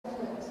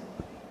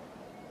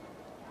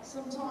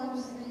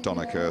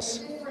Donna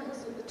Curse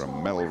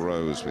from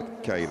Melrose with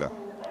Kayla.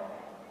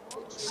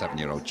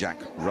 7-year-old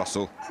Jack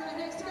Russell.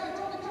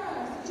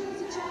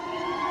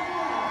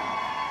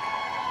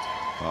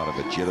 Part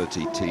of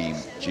Agility Team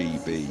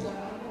GB.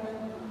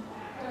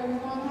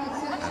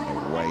 And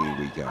away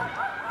we go.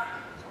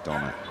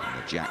 Donna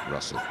and the Jack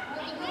Russell.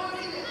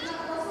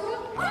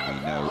 And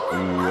we know,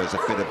 ooh, there's a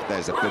bit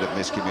of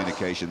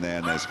miscommunication there,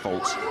 and there's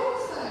faults.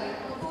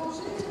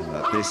 And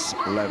at this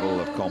level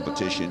of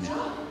competition,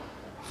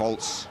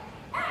 faults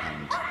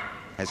and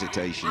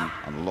hesitation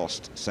and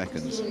lost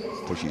seconds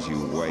pushes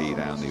you way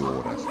down the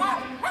order.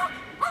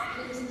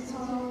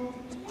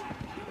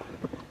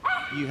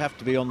 You have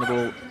to be on the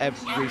ball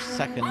every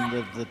second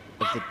of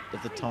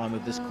the time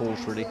of this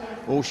course, really.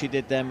 All she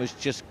did then was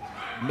just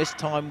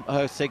mistime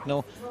her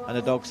signal, and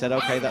the dog said,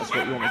 okay, that's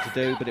what you want me to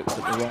do, but it was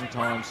at the wrong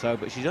time. So,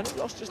 but she's only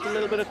lost just a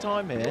little bit of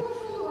time here.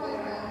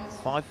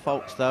 5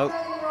 faults though.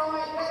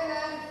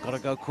 Got to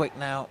go quick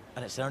now,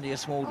 and it's only a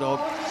small dog.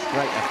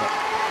 Great effort.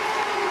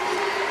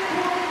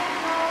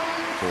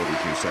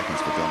 42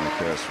 seconds for Donna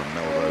Curse from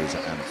Melrose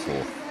and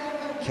for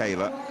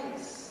Kayla.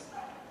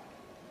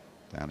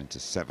 Down into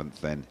 7th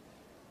then,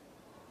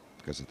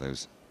 because of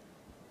those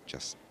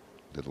just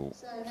little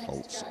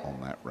faults on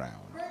that round.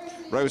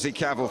 Rosie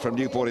Cavill from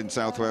Newport in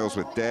South Wales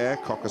with Dare,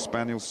 Cocker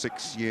Spaniel,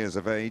 6 years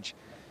of age.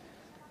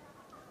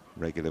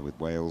 Regular with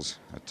Wales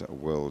at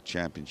World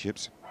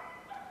Championships.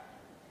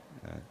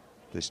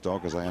 This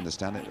dog, as I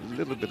understand it, a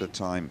little bit of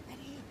time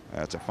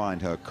to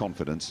find her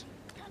confidence.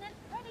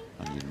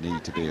 And you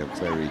need to be a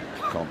very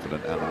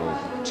confident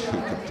animal to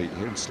compete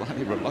here, and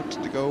slightly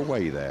reluctant to go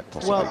away there,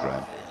 possibly,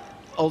 Graham.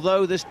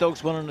 Although this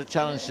dog's won on a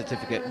challenge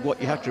certificate, what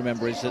you have to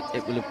remember is that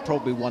it will have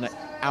probably won it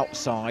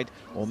outside,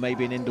 or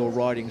maybe an indoor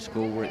riding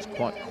school where it's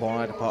quite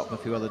quiet apart from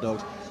a few other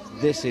dogs.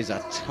 This is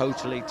a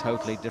totally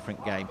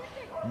different game.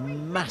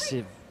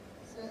 Massive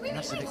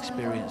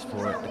experience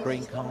for it. The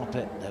green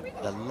carpet,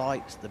 the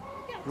lights, the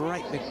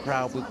great big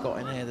crowd we've got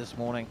in here this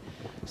morning.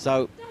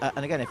 So,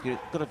 and again, if you've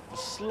got a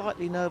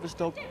slightly nervous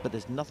dog, but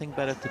there's nothing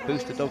better to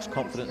boost the dog's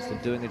confidence than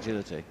doing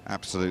agility.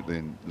 Absolutely,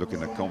 and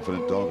looking a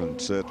confident dog,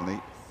 and certainly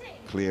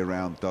clear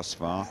round thus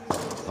far.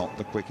 Not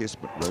the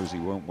quickest, but Rosie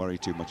won't worry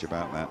too much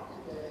about that.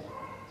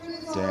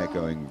 Dare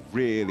going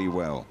really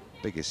well.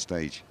 Biggest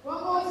stage in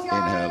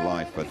her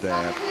life for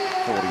Dare.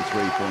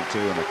 43.2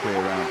 and a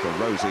clear round for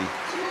Rosie.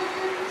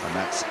 And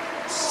that's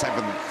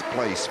 7th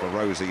place for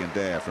Rosie and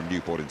Dare from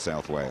Newport in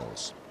South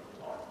Wales.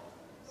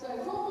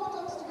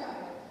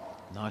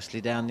 Nicely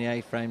down the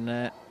A-frame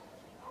there.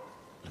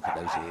 Look at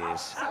those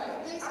ears.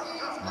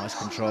 Nice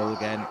control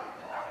again.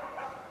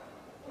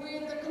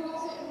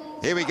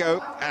 Here we go,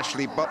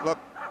 Ashley Butler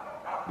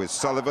with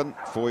Sullivan,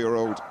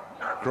 4-year-old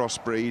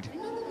crossbreed.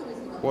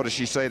 What does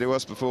she say to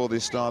us before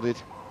this started?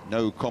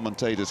 No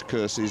commentators'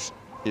 curses,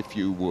 if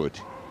you would.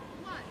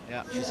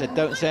 Yeah, she said,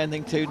 don't say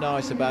anything too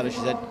nice about her, she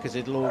said, because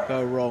it'll all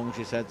go wrong,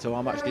 she said, so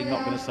I'm actually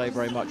not going to say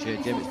very much here,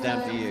 Jim, it's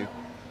down to you.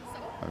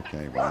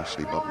 Okay, well,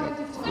 Ashley Butler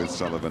with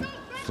Sullivan,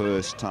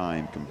 first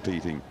time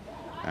competing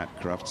at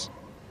Crufts.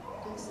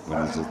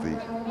 Winners of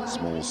the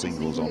small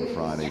singles on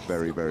Friday,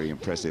 very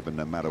impressive, and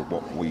no matter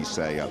what we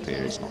say up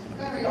here, it's not going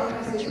to make any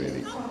difference,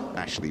 really.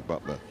 Ashley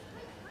Butler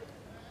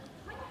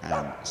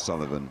and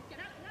Sullivan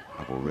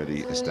have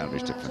already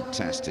established a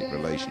fantastic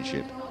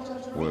relationship,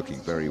 working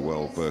very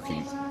well,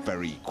 working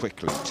very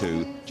quickly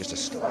too. Just a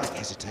slight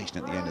hesitation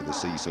at the end of the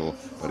seesaw,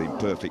 but in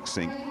perfect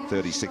sync.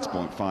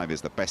 36.5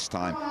 is the best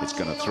time. It's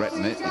going to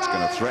threaten it, it's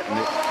going to threaten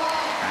it,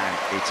 and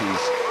it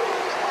is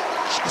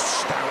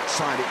just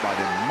outside it by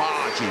the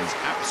margins,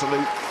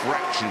 absolute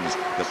fractions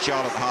that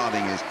Charlotte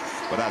Harding is.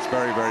 But that's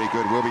very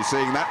good. We'll be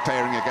seeing that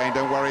pairing again,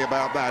 don't worry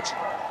about that.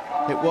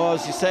 It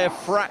was, you say, a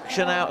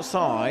fraction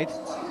outside.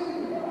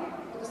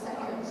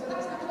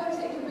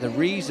 The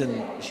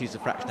reason she's a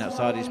fraction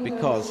outside is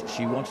because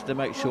she wanted to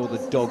make sure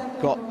the dog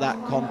got that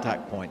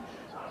contact point.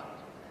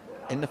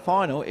 In the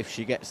final, if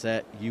she gets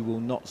there, you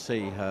will not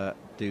see her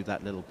do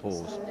that little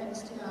pause.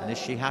 And is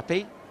she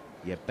happy?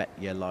 You bet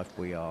your life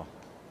we are.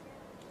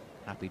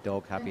 Happy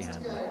dog, happy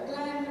handler.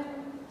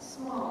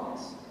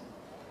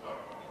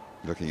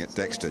 Looking at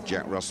Dexter,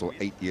 Jack Russell,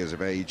 8 years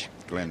of age.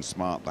 Glenn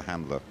Smart, the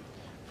handler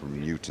from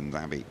Newton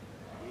Abbey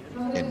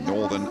in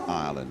Northern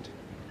Ireland.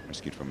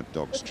 Rescued from a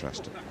dog's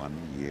trust at 1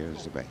 year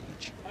of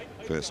age.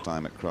 First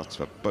time at Crufts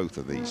for both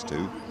of these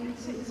two.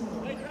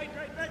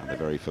 And they're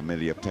very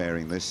familiar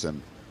pairing this,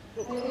 and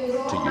to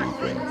you,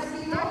 Glenn.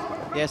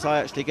 Yes, I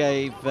actually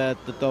gave the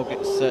dog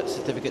its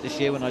certificate this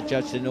year when I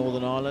judged in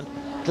Northern Ireland.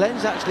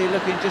 Glenn's actually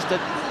looking just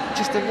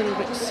a little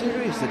bit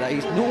serious today.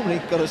 He's normally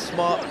got a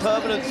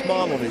permanent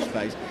smile on his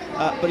face,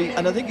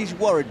 and I think he's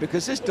worried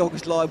because this dog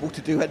is liable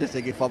to do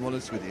anything, if I'm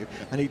honest with you,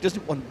 and he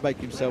doesn't want to make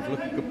himself look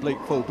a complete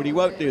fool, but he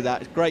won't do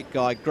that. It's a great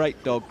guy,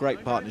 great dog,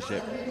 great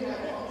partnership.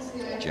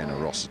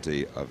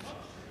 Generosity of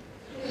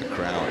the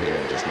crowd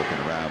here, just looking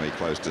around me,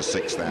 close to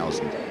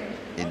 6,000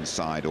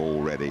 inside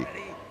already.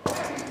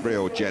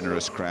 real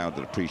generous crowd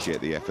that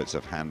appreciate the efforts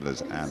of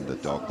handlers and the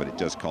dog, but it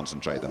does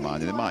concentrate the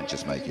mind, and it might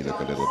just make you look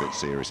a little bit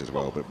serious as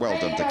well. But well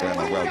done to Glenn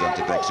and well done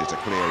to Dexter. It's a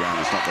clear round.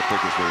 It's not the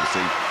quickest we've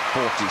seen.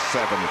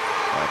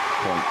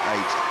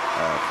 47.8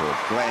 for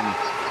Glenn,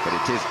 but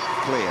it is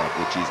clear,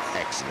 which is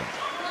excellent.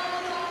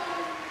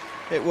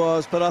 It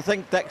was, but I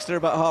think Dexter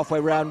about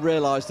halfway round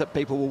realised that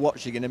people were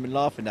watching him and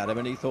laughing at him,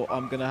 and he thought,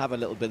 I'm going to have a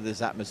little bit of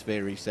this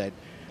atmosphere, he said.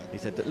 He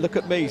said, look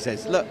at me, he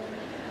says, look.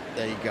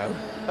 There you go.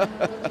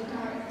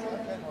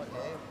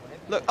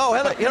 Look, oh,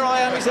 hello, here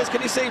I am, he says,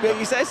 can you see me,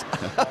 he says.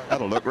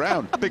 That'll look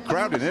round. Big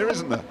crowd in here,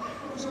 isn't there?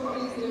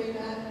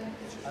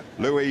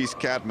 Louise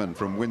Cadman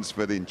from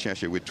Winsford in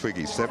Cheshire with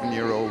Twiggy,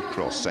 7-year-old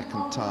cross,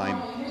 second time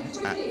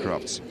at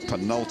Crufts.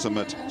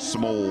 Penultimate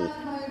small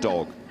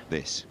dog,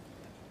 this.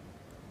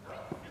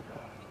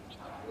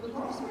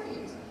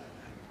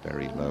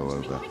 Very low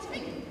over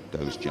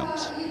those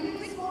jumps.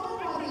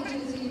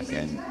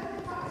 Again,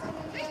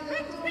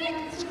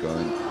 it's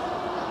going,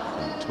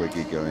 and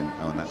Twiggy going,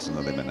 oh, and that's an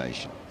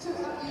elimination.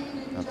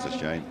 That's a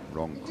shame,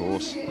 wrong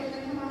course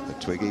for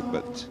Twiggy,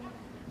 but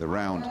the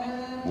round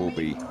will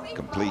be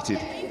completed.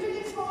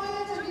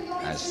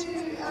 As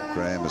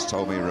Graham has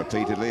told me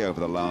repeatedly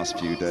over the last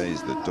few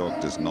days, the dog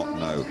does not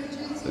know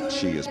that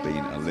she has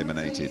been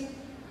eliminated.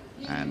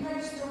 And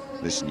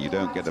listen, you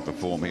don't get to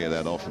perform here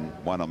that often.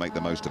 Why not make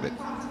the most of it?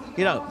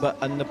 You know, but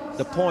and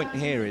the point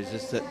here is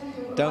that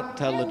don't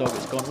tell the dog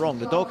it's gone wrong.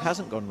 The dog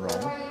hasn't gone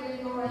wrong.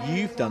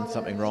 You've done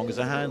something wrong as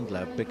a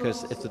handler,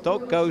 because if the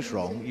dog goes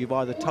wrong, you've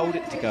either told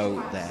it to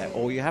go there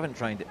or you haven't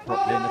trained it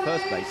properly in the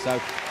first place.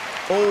 So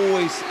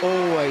always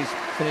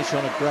finish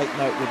on a great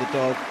note with the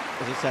dog.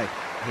 As I say,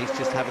 he's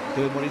just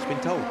doing what he's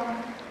been told.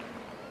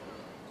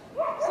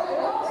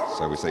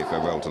 So we say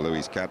farewell to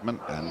Louise Cadman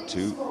and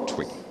to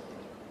Twiggy.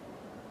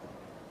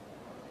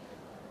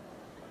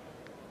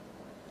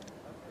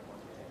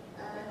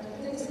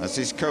 This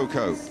is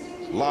Coco,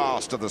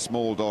 last of the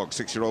small dogs,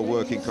 6-year-old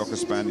working Cocker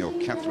Spaniel,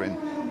 Catherine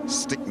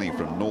Stickney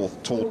from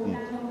North Taunton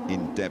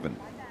in Devon.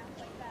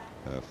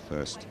 Her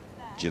first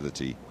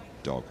agility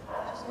dog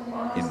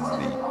in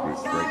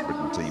the Great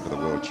Britain team for the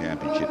World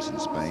Championships in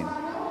Spain.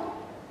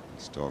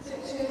 This dog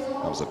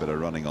loves a bit of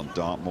running on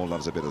Dartmoor,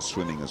 loves a bit of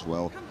swimming as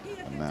well.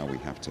 And now we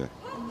have to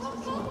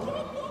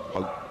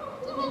hope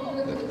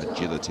that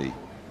agility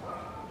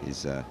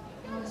is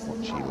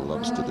what she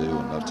loves to do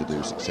and loves to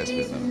do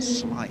successfully. And a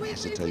slight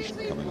hesitation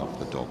coming off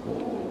the dog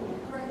walk.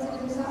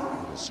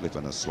 A slip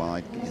and a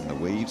slide in the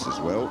weaves as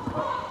well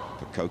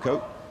for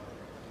Coco.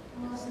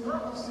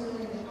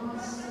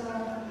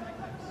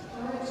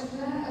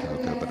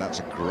 Coco, but that's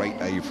a great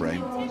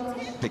A-frame.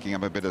 Picking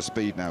up a bit of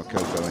speed now,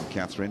 Coco and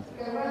Catherine.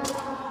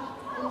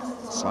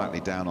 Slightly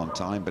down on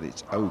time, but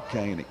it's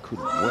okay, and it could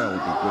well be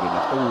good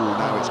enough. Oh,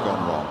 now it's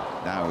gone wrong.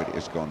 Now it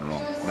has gone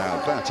wrong.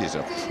 Now that is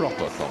a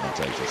proper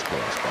commentator's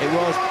curse. It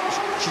was.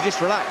 She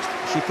just relaxed.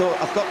 She thought,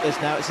 I've got this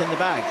now, it's in the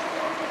bag.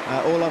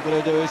 All I've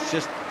got to do is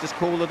just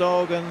call the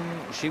dog, and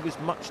she was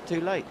much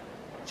too late.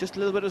 Just a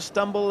little bit of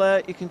stumble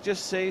there, you can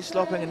just see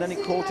slopping, and then he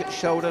caught it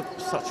shoulder.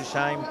 Such a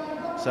shame.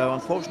 So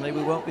unfortunately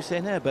we won't be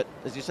seeing her, but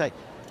as you say,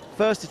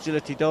 first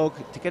agility dog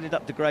to get it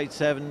up to grade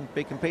 7,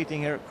 be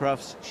competing here at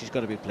Crufts, she's got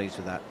to be pleased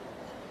with that.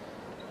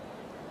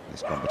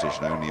 This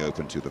competition only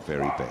open to the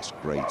very best,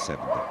 grade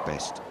 7, the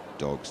best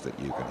dogs that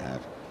you can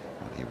have.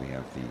 And here we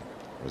have the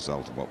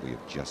result of what we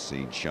have just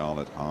seen.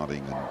 Charlotte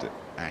Harding and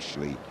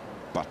Ashley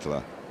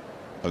Butler,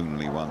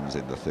 only ones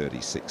in the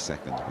 36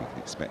 seconds. We can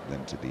expect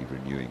them to be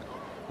renewing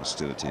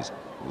hostilities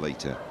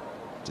later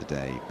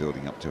today,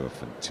 building up to a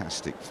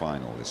fantastic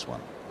final, this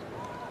one.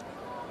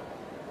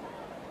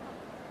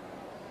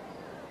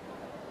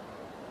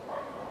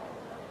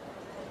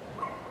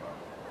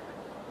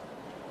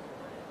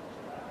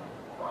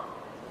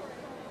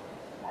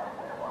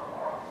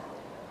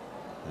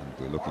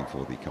 We're looking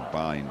for the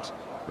combined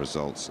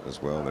results as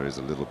well. There is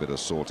a little bit of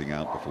sorting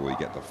out before we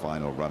get the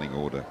final running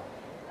order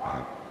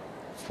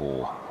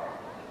for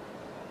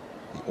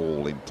the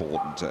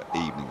all-important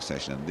evening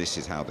session. And this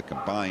is how the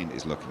combined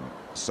is looking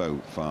so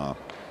far,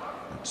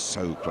 and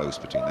so close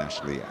between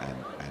Ashley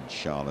and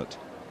Charlotte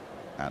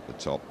at the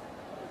top.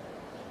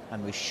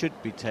 And we should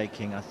be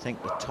taking, I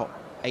think, the top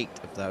 8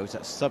 of those.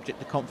 That's subject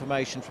to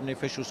confirmation from the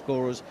official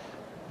scorers,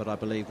 but I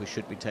believe we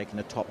should be taking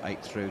the top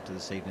 8 through to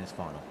this evening's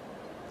final.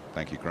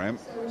 Thank you, Graham.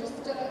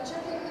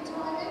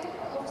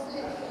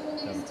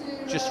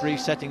 Just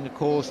resetting the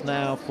course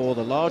now for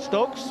the large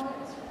dogs,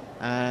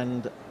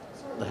 and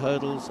the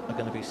hurdles are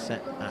going to be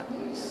set at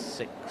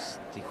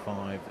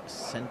 65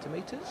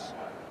 centimetres.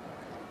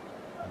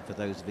 And for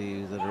those of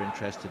you that are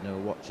interested and are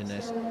watching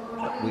this,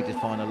 we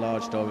define a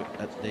large dog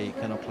at the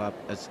Kennel Club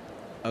as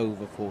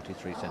over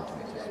 43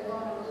 centimetres.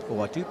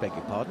 Oh, I do beg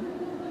your pardon.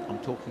 I'm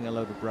talking a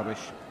load of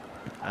rubbish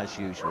as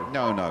usual.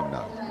 No, Graham,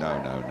 no.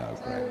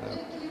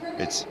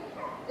 It's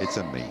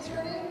a medium.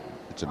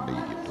 It's a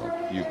medium dog.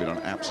 You've been an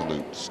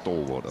absolute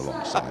stalwart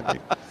alongside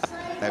me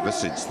ever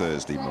since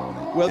Thursday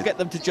morning. We'll get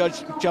them to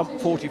jump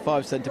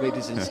 45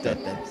 centimetres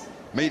instead then.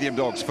 Medium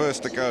dogs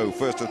first to go,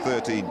 first to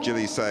 13,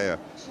 Gilly Sayer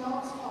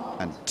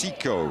and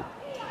Tico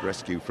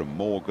rescue from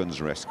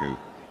Morgan's Rescue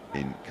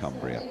in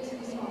Cumbria.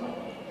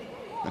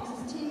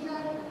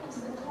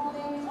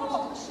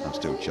 I'm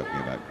still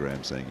chuckling about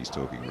Graham saying he's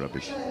talking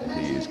rubbish.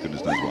 He is,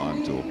 goodness knows what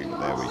I'm talking, but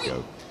there we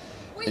go.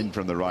 In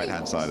from the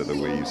right-hand side of the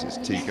weaves is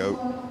Tico,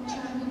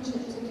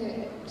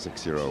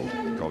 6-year-old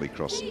Collie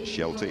Cross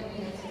Sheltie,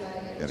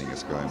 getting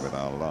us going with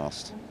our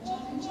last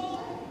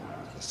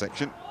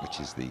section, which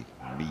is the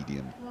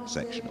medium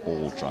section,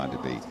 all trying to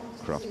be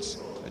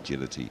Crufts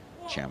Agility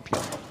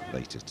Champion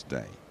later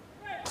today.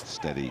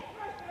 Steady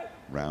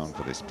round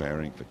for this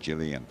pairing for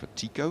Gilly and for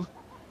Tico.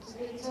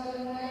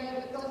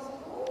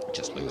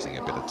 Just losing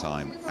a bit of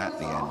time at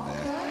the end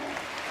there.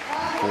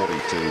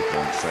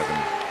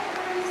 42.7.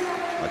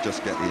 I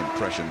just get the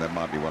impression there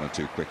might be one or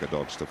two quicker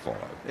dogs to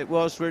follow. It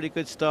was really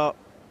good start.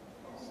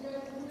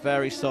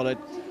 Very solid.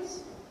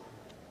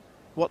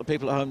 What the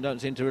people at home don't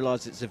seem to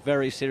realise, it's a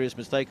very serious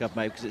mistake I've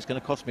made, because it's going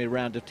to cost me a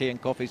round of tea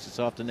and coffees this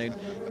afternoon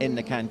in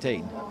the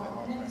canteen.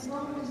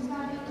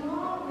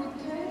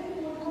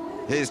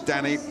 Here's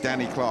Danny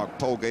Clark,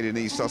 Polegate in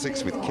East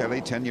Sussex with Kelly,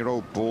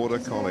 10-year-old Border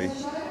Collie.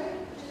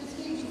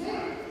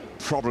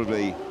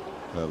 Probably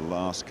her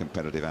last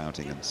competitive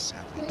outing, and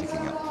sadly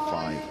picking up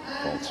 5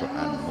 faults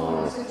and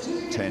more,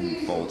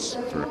 10 faults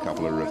for a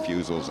couple of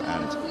refusals,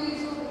 and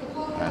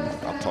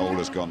a pole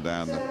has gone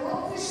down.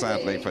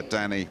 Sadly for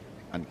Danny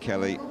and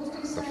Kelly,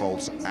 the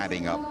faults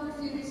adding up,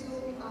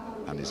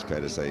 and it's fair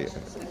to say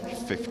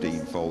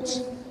 15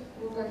 faults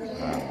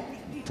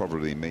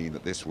probably mean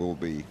that this will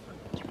be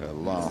her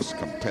last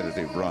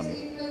competitive run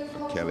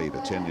for Kelly, the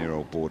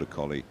 10-year-old Border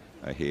Collie,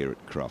 here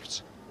at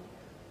Crufts.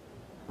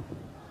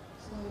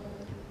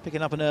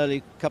 Picking up an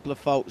early couple of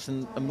faults,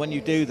 and when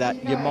you do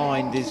that, your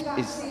mind is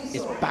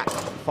back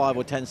 5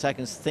 or 10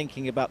 seconds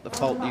thinking about the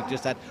fault you've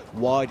just had,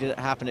 why did it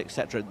happen,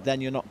 etc.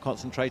 Then you're not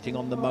concentrating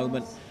on the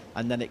moment,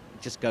 and then it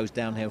just goes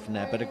downhill from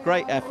there. But a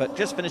great effort,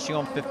 just finishing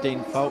on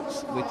 15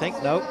 faults, we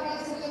think. No,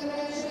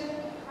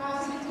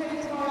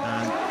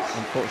 and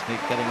unfortunately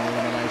getting an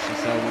elimination,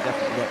 so we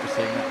definitely won't be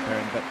seeing that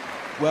pairing, but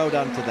well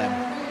done to them.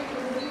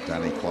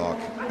 Danny Clark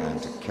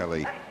and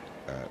Kelly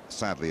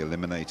sadly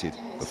eliminated.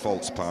 The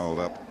faults piled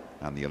up,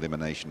 and the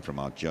elimination from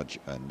our judge,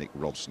 Nick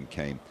Robson,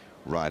 came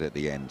right at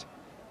the end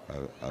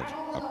of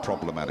a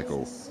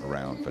problematical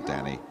round for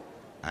Danny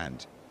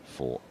and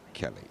for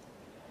Kelly.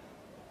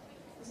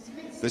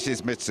 This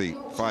is Mitzi,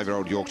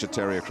 5-year-old Yorkshire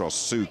Terrier Cross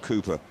Sue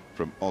Cooper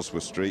from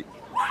Oswald Street,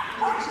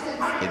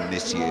 in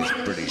this year's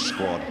British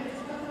squad.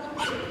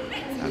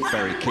 And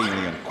very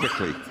keenly and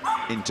quickly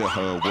into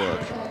her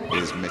work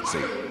is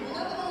Mitzi.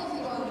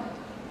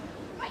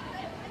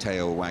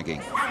 Tail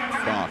wagging,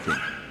 barking,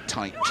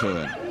 tight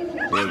turn.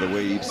 Here are the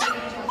weaves.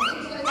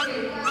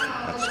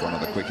 That's one of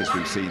the quickest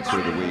we've seen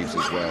through the weaves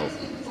as well.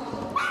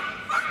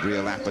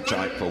 Real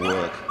appetite for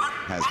work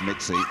has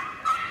Mitzi.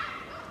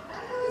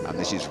 And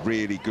this is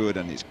really good,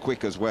 and it's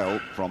quick as well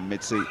from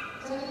Mitzi.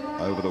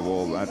 Over the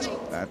wall, that's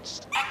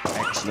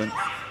excellent.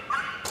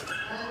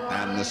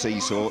 And the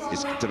seesaw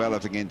is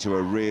developing into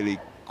a really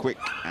quick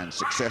and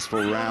successful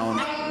round.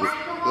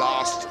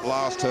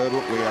 Last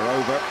hurdle, we are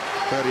over.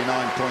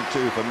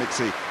 39.2 for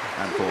Mitzi,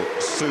 and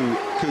for Sue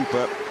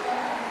Cooper,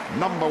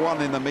 #1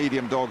 in the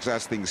medium dogs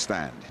as things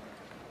stand.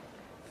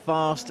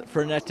 Fast,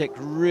 frenetic,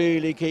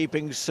 really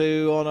keeping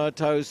Sue on her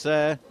toes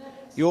there.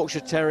 Yorkshire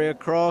Terrier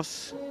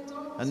Cross,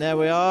 and there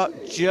we are,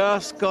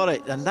 just got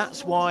it. And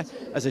that's why,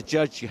 as a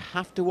judge, you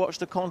have to watch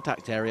the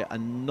contact area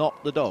and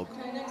not the dog.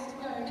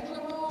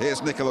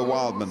 Here's Nicola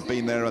Wildman,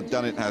 been there and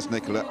done it, has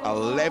Nicola.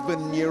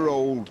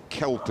 11-year-old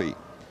Kelpie,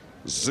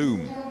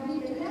 Zoom.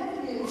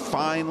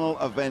 Final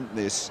event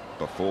this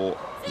before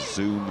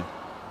Zoom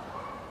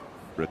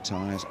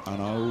retires.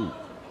 And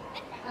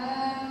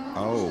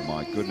oh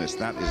my goodness,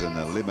 that is an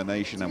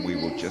elimination, and we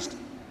will just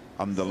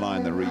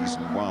underline the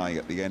reason why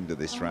at the end of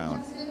this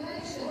round.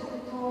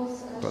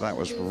 But that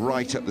was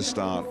right at the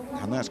start,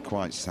 and that's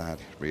quite sad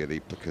really,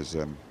 because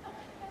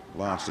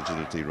last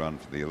agility run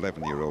for the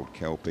 11-year-old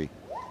Kelpie,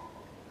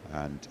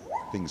 and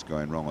things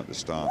going wrong at the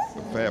start.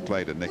 But fair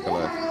play to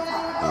Nicola,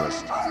 who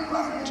has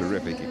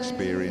terrific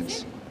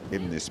experience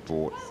in this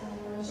sport.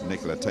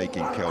 Nicola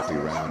taking Kelpie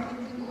round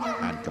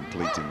and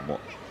completing what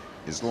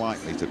is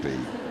likely to be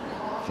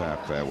a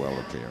farewell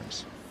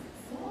appearance.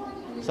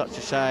 Such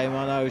a shame.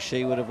 I know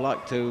she would have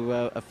liked to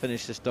have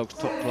finished this dog's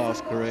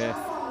top-class career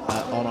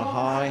on a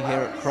high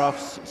here at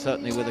Crufts,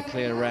 certainly with a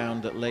clear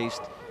round at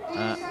least.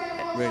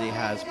 It really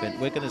has been.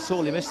 We're going to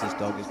sorely miss this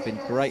dog. It's been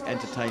great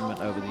entertainment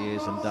over the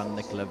years and done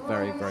Nicola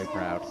very, very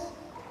proud.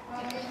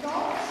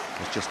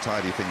 Let's just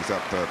tidy things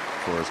up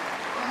for us,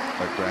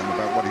 Graham,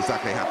 about what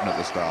exactly happened at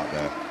the start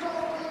there.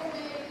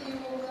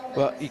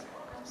 Well,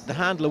 the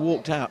handler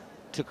walked out,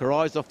 took her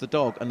eyes off the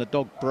dog, and the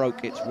dog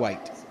broke its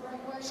weight.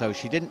 So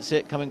she didn't see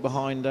it coming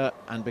behind her,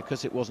 and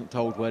because it wasn't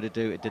told where to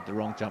do, it did the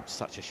wrong jump.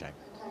 Such a shame.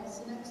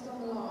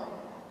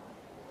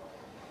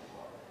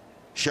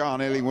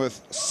 Sian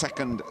Illingworth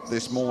second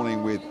this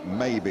morning with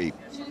Maybe.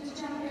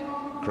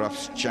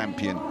 Crufts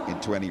champion in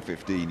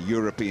 2015,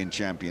 European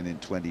champion in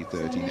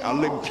 2013,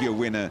 Olympia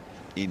winner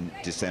in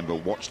December.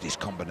 Watch this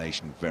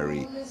combination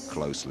very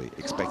closely.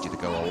 Expect you to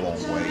go a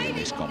long way in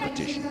this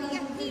competition.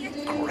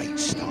 Great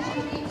start.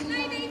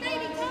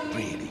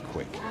 Really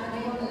quick.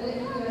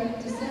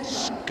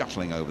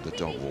 Scuttling over the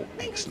dog walk.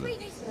 Excellent.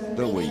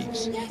 The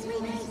weaves.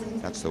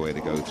 That's the way to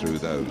go through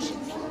those.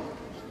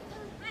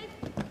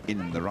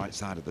 In the right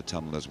side of the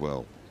tunnel as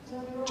well.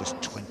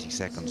 Just 20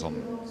 seconds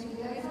on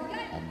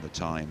the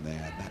time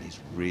there. That is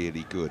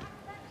really good.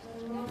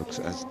 Looks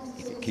as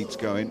if it keeps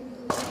going,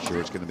 I'm sure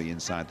it's going to be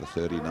inside the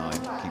 39.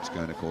 Keeps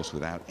going, of course,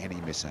 without any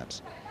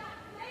mishaps.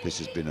 This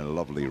has been a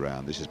lovely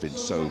round. This has been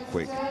so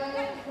quick.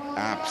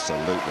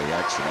 Absolutely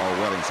excellent. Oh,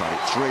 well inside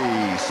it.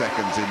 3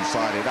 seconds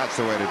inside it. That's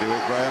the way to do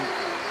it, Graham.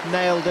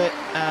 Nailed it,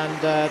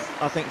 and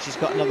I think she's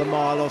got another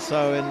mile or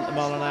so, a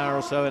mile an hour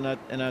or so in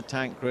her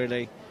tank,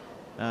 really.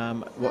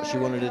 What she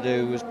wanted to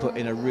do was put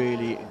in a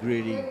really,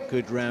 really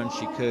good round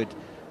she could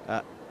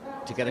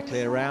to get a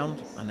clear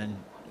round, and then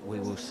we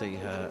will see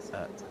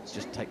her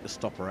just take the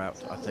stopper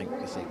out, I think,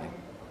 this evening.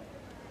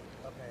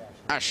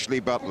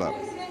 Ashley Butler,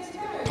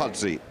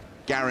 Pudsey,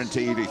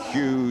 guaranteed a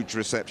huge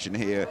reception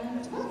here.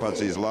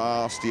 Pudsey's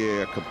last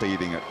year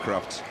competing at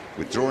Crufts,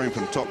 withdrawing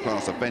from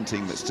top-class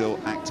eventing, but still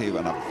active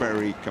and a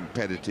very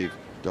competitive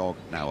dog,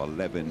 now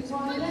 11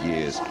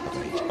 years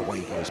of age.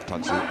 Away goes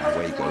Pudsey,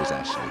 away goes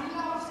Ashley.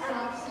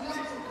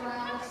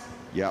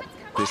 Yep,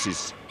 this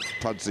is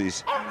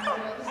Pudsey's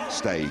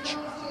stage.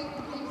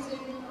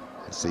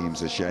 It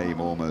seems a shame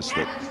almost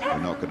that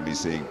we're not going to be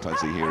seeing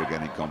Pudsey here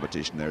again in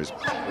competition. There is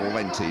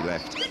plenty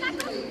left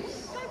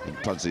in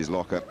Pudsey's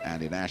locker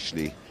and in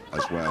Ashley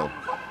as well.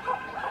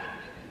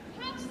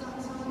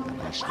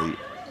 And Ashley,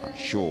 I'm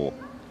sure,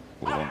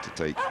 will want to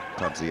take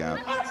Pudsey out.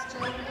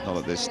 Not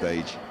at this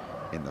stage,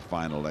 in the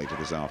final later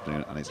this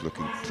afternoon, and it's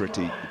looking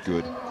pretty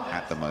good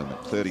at the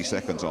moment. 30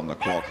 seconds on the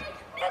clock.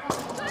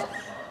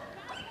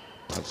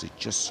 Pudsey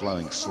just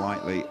slowing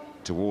slightly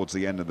towards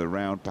the end of the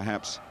round,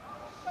 perhaps.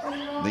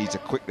 Needs a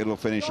quick little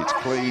finish. It's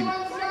clean,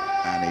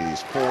 and it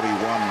is 41.9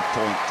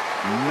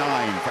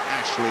 for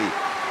Ashley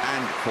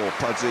and for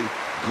Pudsey.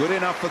 Good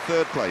enough for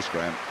third place,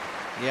 Graham.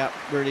 Yeah,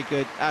 really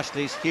good.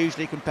 Ashley's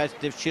hugely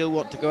competitive. She'll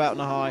want to go out on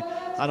a high,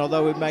 and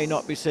although we may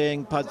not be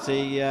seeing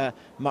Pudsey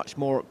much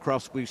more at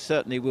Crufts, we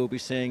certainly will be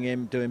seeing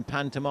him doing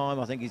pantomime.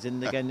 I think he's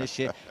in again this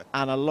year,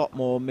 and a lot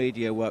more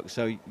media work.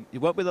 So it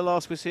won't be the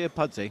last we see of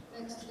Pudsey.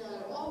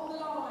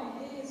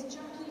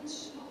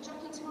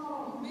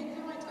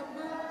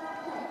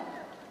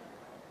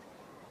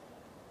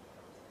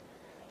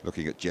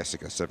 Looking at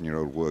Jessica,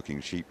 7-year-old working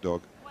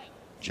sheepdog.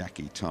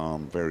 Jackie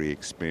Tarn, very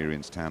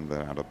experienced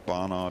handler out of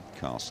Barnard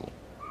Castle.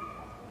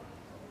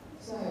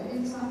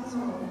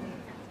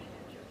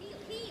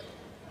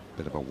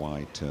 Bit of a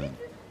wide turn.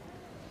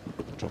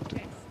 Dropped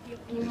a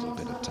little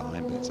bit of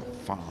time, but it's a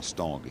fast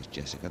dog, is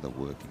Jessica, the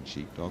working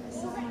sheepdog.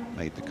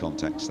 Made the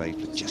contact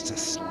safely. Just a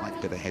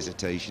slight bit of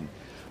hesitation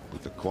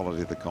with the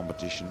quality of the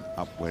competition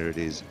up where it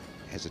is.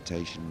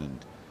 Hesitation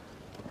and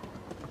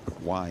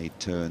wide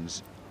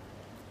turns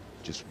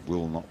just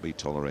will not be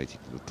tolerated.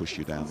 It'll push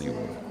you down the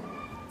order.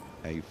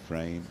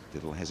 A-frame,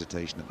 little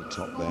hesitation at the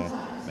top there,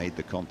 made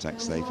the contact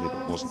safely,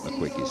 but wasn't the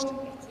quickest.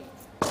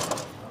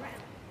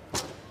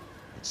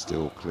 It's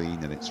still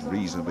clean and it's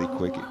reasonably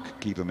quick. It could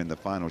keep them in the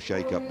final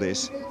shake-up.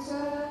 This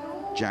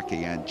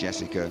Jackie and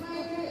Jessica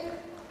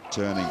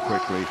turning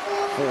quickly.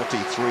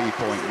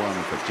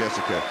 43.1 for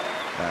Jessica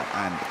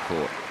and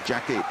for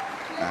Jackie,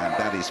 and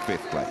that is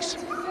 5th place.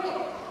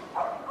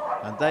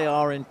 And they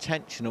are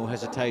intentional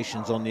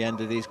hesitations on the end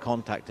of these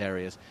contact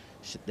areas.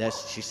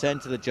 She's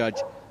saying to the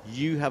judge,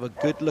 you have a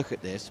good look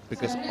at this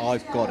because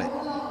I've got it.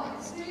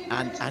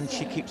 And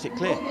she keeps it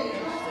clear.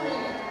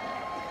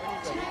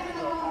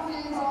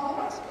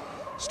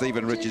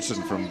 Stephen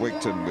Richardson from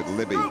Wigton with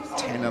Libby,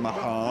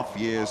 10.5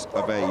 years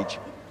of age.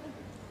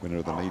 Winner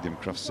of the medium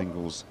Crufts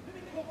singles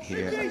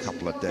here a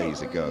couple of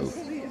days ago.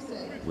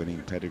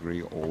 Winning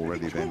pedigree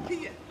already then.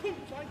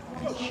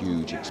 And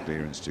huge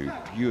experience too.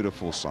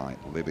 Beautiful sight,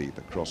 Libby,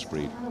 the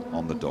crossbreed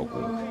on the dog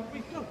walk.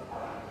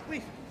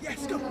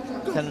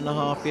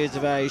 10.5 years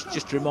of age.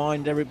 Just to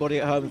remind everybody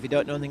at home, if you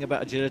don't know anything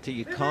about agility,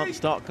 you can't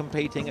start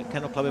competing at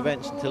Kennel Club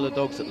events until the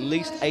dog's at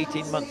least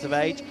 18 months of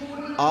age.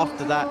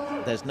 After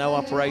that, there's no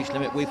upper age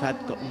limit. We've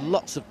got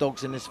lots of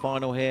dogs in this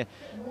final here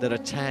that are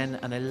 10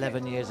 and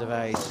 11 years of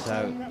age.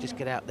 So just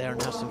get out there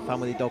and have some fun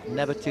with your dog.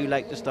 Never too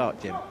late to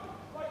start, Jim.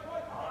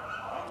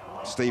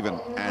 Stephen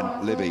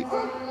and Libby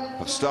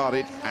have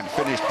started and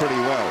finished pretty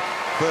well.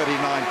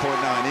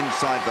 39.9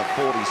 inside the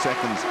 40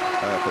 seconds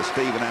for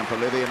Stephen and for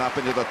Libby, and up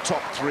into the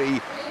top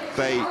 3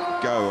 they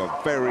go.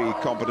 A very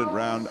competent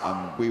round,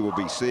 and we will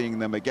be seeing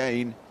them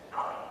again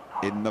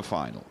in the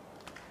final.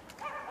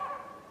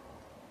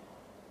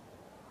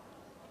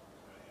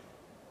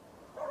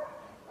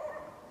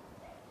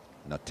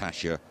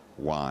 Natasha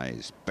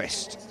Wise,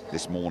 best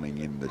this morning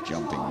in the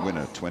jumping,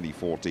 winner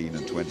 2014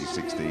 and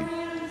 2016.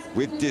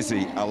 With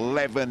Dizzy,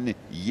 11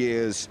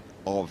 years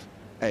of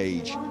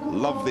age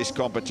love this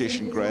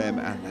competition, Graham,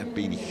 and have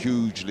been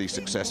hugely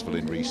successful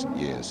in recent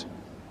years.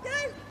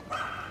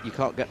 You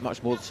can't get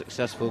much more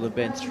successful than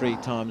being 3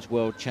 times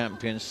world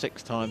champion,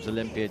 6 times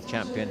Olympiad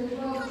champion.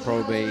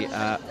 Probably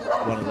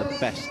one of the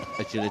best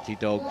agility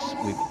dogs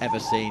we've ever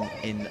seen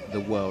in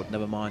the world,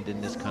 never mind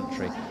in this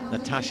country.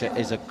 Natasha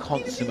is a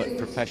consummate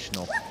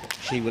professional.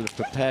 She will have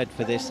prepared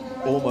for this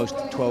almost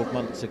 12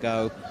 months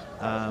ago.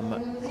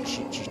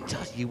 She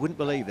does, you wouldn't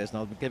believe this, and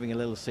I'm giving a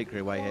little secret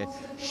away here,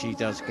 she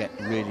does get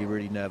really,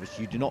 really nervous.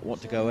 You do not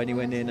want to go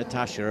anywhere near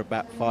Natasha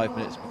about 5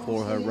 minutes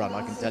before her run,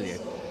 I can tell you.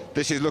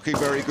 This is looking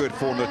very good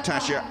for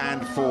Natasha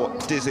and for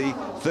Dizzy.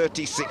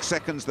 36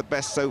 seconds, the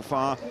best so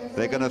far.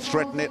 They're going to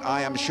threaten it,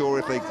 I am sure,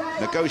 if they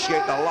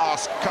negotiate the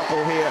last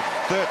couple here.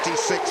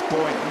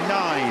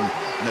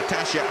 36.9.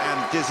 Natasha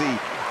and Dizzy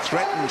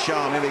threaten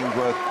Sian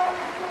Illingworth.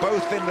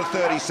 Both in the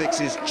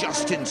 36s,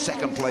 just in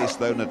second place,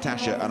 though.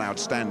 Natasha, an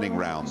outstanding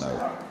round,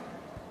 though.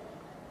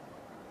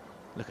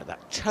 Look at that,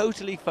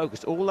 totally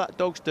focused. All that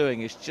dog's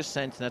doing is just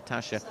saying to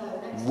Natasha,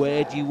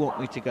 where do you want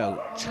me to go?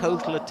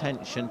 Total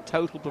attention,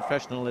 total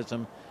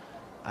professionalism,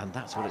 and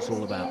that's what it's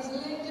all about.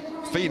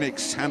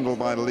 Phoenix, handled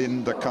by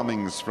Linda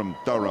Cummings from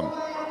Durham.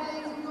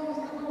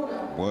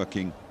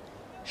 Working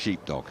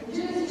sheepdog.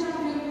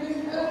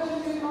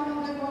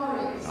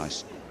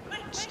 Nice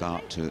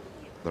start to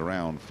the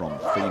round from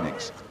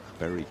Phoenix.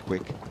 Very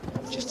quick.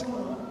 Just a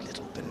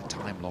little bit of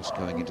time lost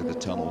going into the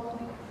tunnel.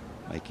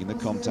 Making the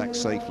contact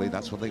safely,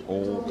 that's what they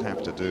all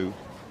have to do.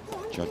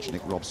 Judge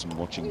Nick Robson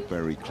watching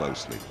very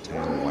closely,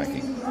 tail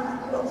wagging,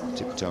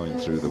 tiptoeing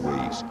through the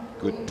weaves.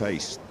 Good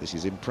pace, this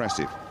is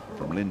impressive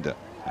from Linda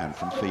and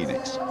from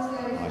Phoenix.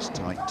 Nice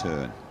tight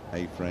turn,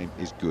 A-frame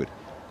is good.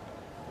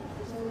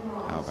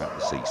 How about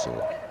the seesaw?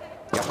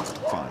 Yep,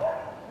 fine.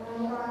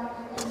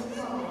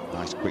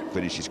 Nice quick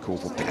finish is called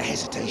for. Bit of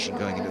hesitation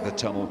going into the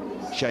tunnel,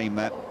 shame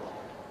that.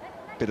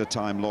 Bit of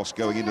time lost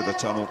going into the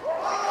tunnel.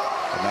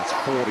 And that's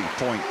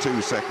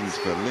 40.2 seconds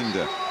for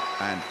Linda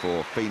and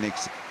for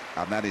Phoenix,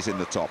 and that is in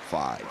the top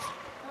 5.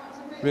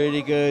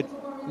 Really good,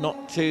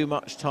 not too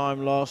much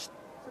time lost,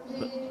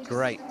 but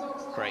great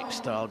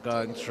style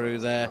going through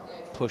there.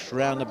 Push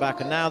round the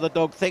back, and now the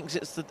dog thinks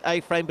it's the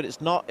A-frame, but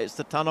it's not, it's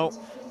the tunnel.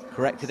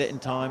 Corrected it in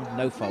time,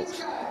 no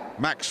faults.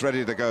 Max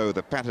ready to go,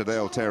 the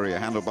Patterdale Terrier,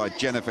 handled by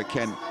Jennifer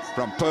Kent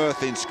from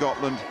Perth in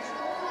Scotland.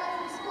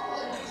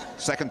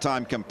 Second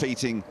time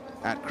competing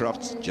at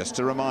Crufts. Just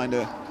a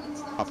reminder,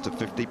 up to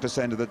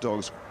 50% of the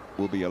dogs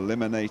will be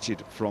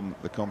eliminated from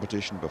the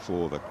competition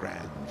before the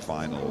grand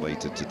final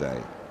later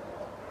today.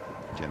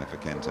 Jennifer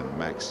Kent and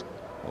Max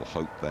will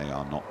hope they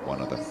are not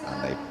one of them,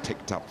 and they've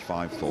picked up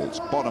 5 faults.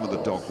 Bottom of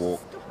the dog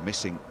walk,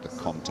 missing the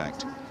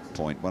contact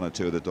point. 1 or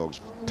 2 of the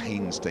dogs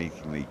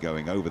painstakingly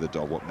going over the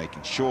dog walk,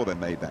 making sure they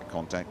made that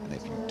contact, and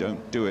if you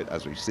don't do it,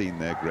 as we've seen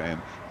there,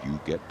 Graham, you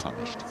get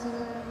punished.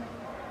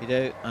 You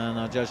do, and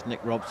our judge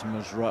Nick Robson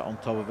was right on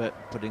top of it,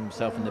 putting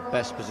himself in the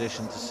best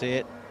position to see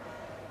it.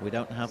 We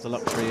don't have the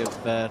luxury of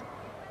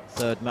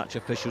third match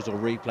officials or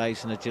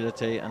replays in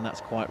agility, and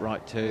that's quite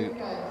right too.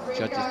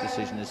 Judge's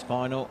decision is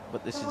final,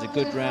 but this is a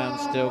good round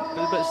still. A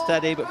little bit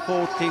steady, but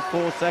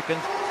 44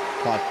 seconds,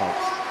 5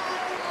 faults.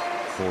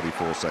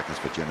 44 seconds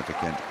for Jennifer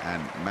Kent,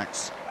 and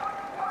Max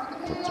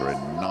puts her in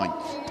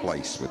 9th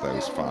place with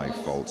those 5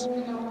 faults.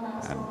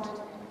 And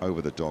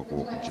over the dog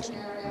walk, and just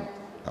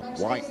a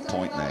white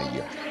point there,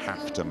 you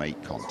have to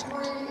make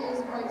contact.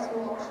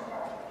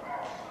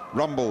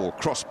 Rumble,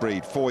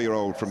 crossbreed,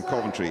 4-year-old from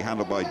Coventry,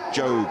 handled by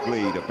Joe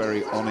Gleed, a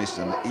very honest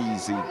and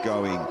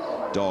easy-going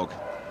dog,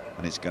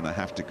 and it's going to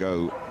have to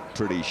go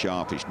pretty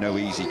sharpish. No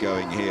easy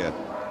going here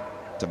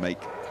to make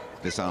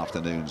this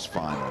afternoon's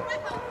final.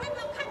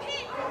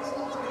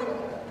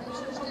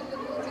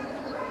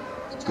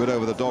 Good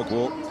over the dog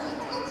walk.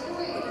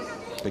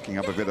 Picking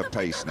up a bit of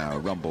pace now,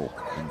 Rumble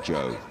and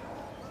Joe.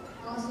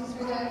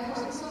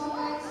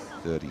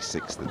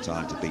 36 the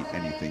time to beat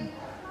anything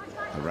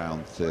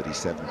around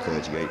 37,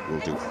 38 will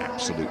do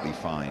absolutely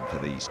fine for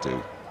these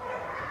two.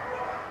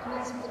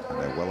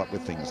 And they're well up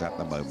with things at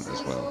the moment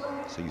as well.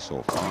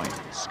 Seesaw fine,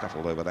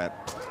 scuffled over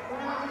that.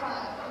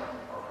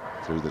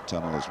 Through the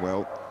tunnel as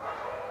well.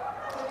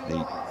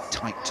 The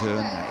tight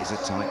turn, that is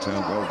a tight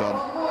turn, well done.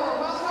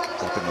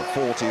 It's up in the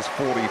 40s,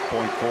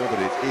 40.4,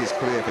 but it is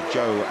clear for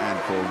Joe and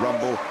for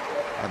Rumble.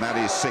 And that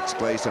is 6th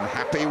place, and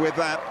happy with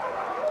that.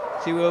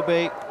 She will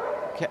be,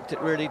 kept it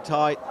really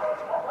tight.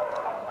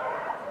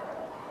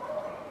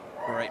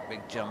 Great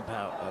big jump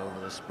out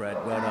over the spread.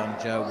 Well done,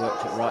 Joe.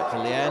 Worked it right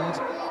till the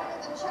end.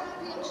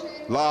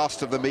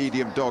 Last of the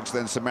medium dogs,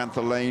 then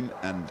Samantha Lane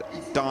and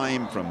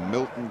Dime from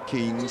Milton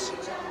Keynes.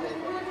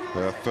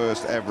 Her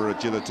first ever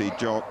agility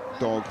dog,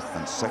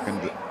 and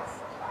second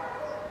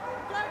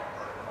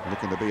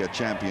looking to be a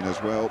champion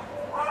as well.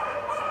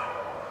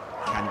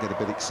 Can get a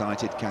bit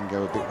excited, can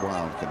go a bit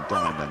wild. Can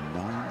Dime, the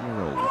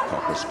 9-year-old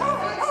Cocker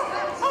Spaniel.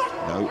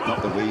 No,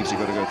 not the weaves. You've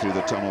got to go through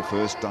the tunnel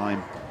first.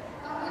 Dime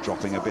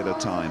dropping a bit of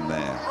time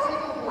there.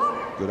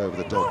 Good over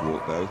the dog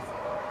walk, though.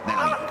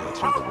 Now you can go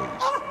through the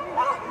weaves.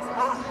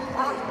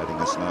 Letting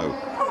us know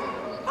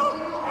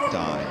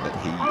Dime that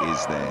he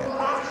is there.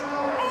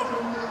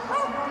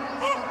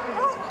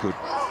 Good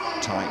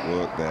tight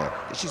work there.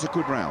 This is a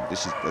good round.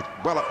 This is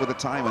well up with the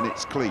time, and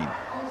it's clean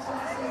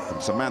from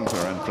Samantha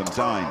and from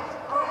Dime.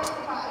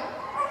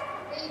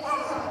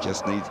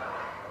 Just needs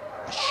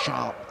a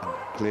sharp and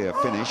clear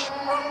finish,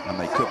 and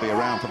they could be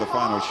around for the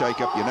final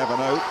shake-up. You never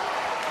know.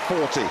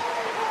 40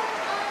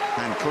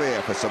 and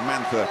clear for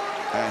Samantha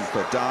and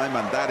for Dime,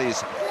 and that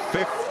is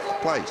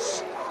 5th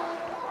place.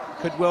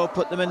 Could well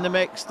put them in the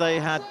mix. They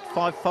had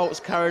 5 faults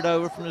carried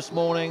over from this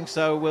morning,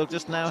 so we'll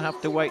just now have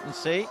to wait and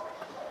see.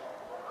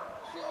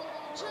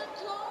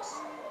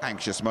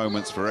 Anxious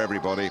moments for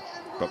everybody,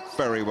 but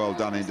very well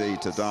done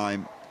indeed to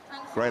Dime.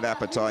 Great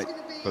appetite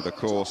for the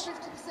course,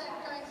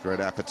 great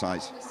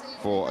appetite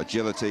for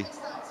agility.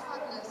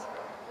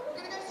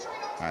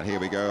 And here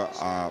we go,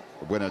 our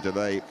winner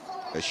today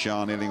is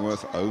Sian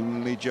Illingworth,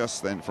 only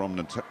just then from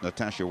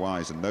Natasha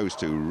Wise, and those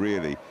two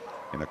really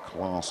in a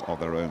class of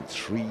their own,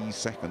 3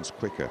 seconds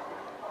quicker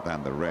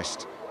than the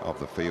rest of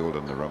the field.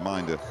 And a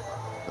reminder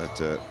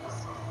that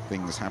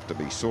things have to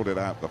be sorted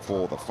out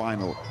before the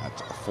final at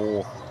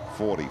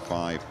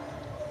 4:45,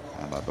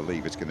 and I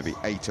believe it's going to be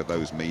 8 of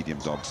those medium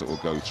dogs that will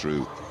go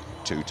through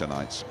to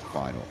tonight's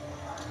final.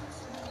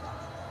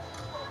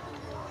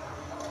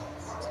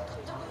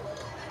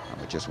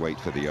 And we just wait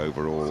for the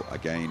overall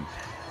again.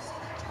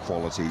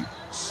 Quality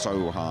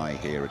so high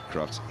here at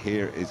Crufts.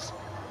 Here is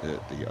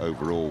the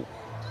overall,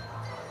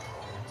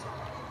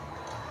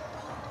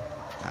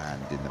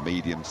 and in the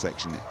medium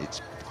section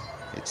it's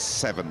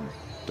 7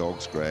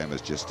 dogs, Graham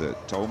has just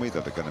told me,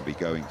 that are going to be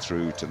going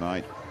through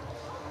tonight.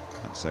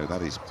 And so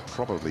that is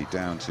probably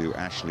down to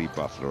Ashley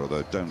Butler,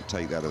 although don't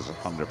take that as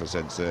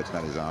 100% certain.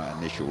 That is our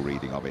initial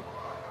reading of it,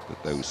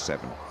 that those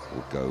 7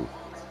 will go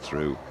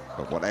through.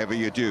 But whatever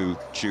you do,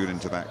 tune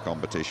into that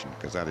competition,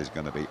 because that is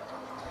going to be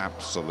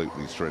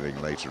absolutely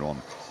thrilling later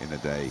on in the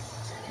day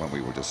when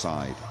we will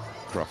decide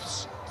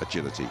Crufts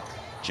Agility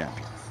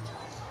Champion.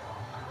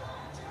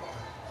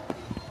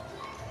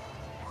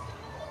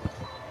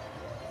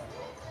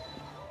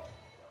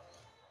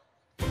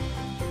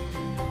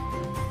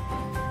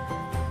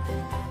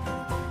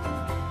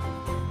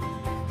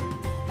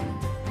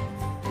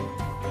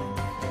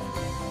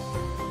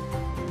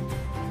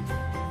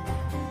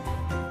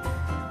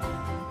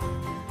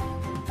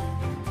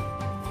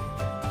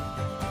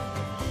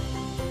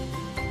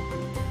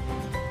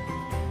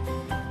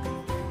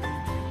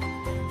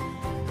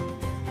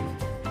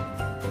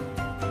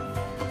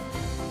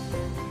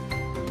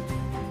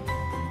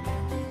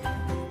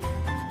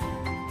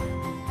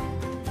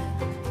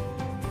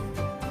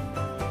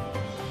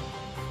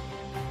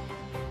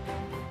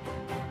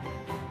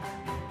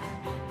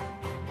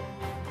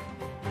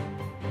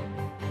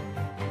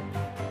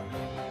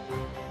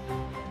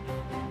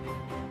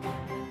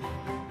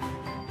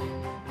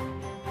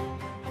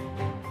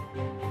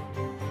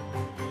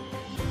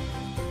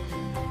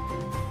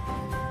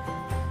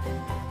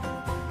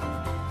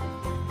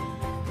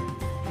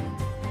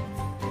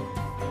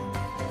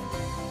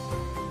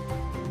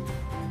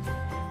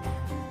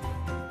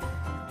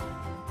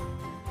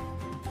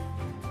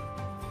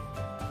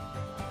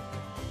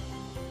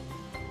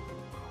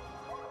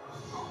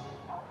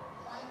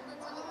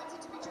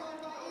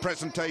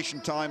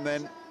 Presentation time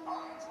then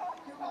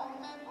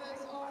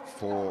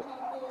for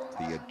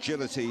the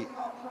agility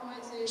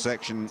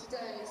section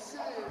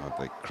of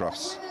the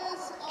Crufts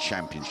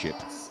Championship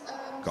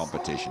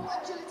competition.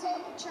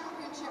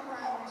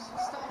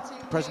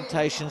 The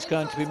presentation's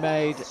going to be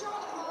made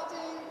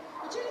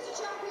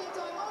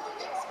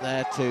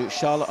there to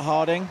Charlotte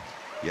Harding.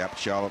 Yep,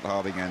 Charlotte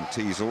Harding and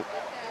Teasel.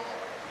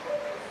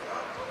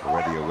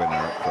 Already a winner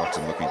at Crufts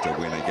and looking to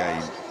win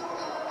again.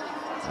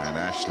 And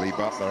Ashley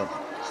Butler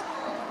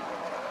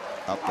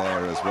up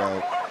there as well,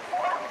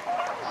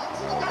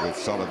 with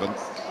Sullivan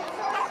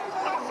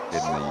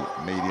in the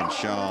medium.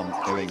 Sian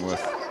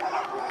Illingworth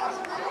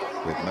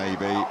with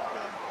Maybe,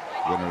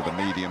 winner of the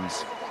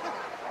mediums,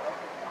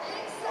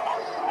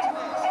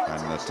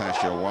 and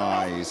Natasha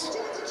Wise,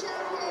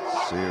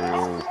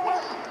 serial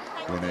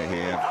winner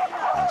here,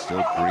 and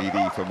still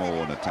greedy for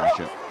more.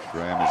 Natasha,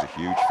 Graham is a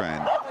huge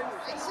fan.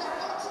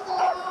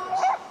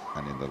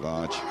 And in the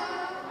large,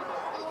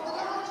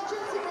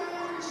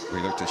 we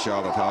look to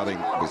Charlotte Harding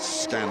with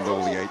Scandal,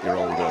 the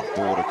 8-year-old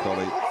border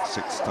collie,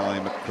 6th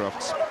time at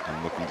Crufts,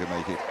 and looking to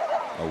make it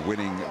a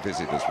winning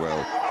visit as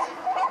well.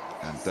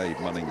 And Dave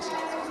Munnings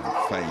from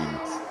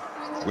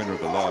Fame, winner of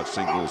the large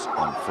singles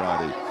on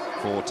Friday.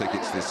 4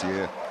 tickets this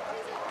year,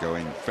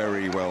 going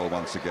very well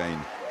once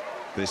again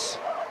this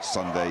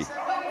Sunday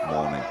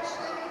morning.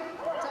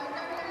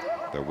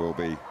 There will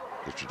be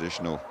the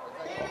traditional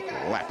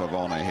lap of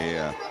honour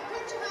here.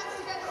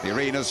 The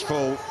arena's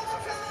full.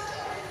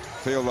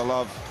 Feel the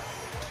love,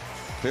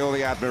 feel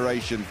the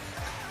admiration,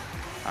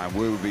 and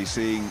we'll be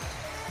seeing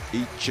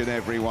each and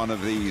every one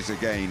of these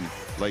again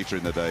later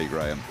in the day,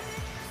 Graham.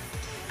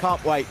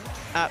 Can't wait,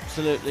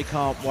 absolutely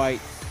can't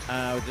wait.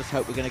 We just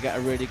hope we're going to get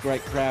a really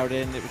great crowd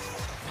in. It was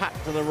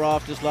packed to the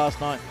rafters last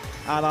night.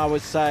 And I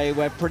would say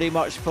we're pretty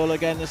much full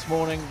again this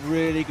morning.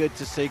 Really good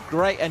to see.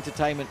 Great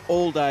entertainment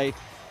all day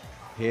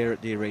here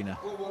at the arena.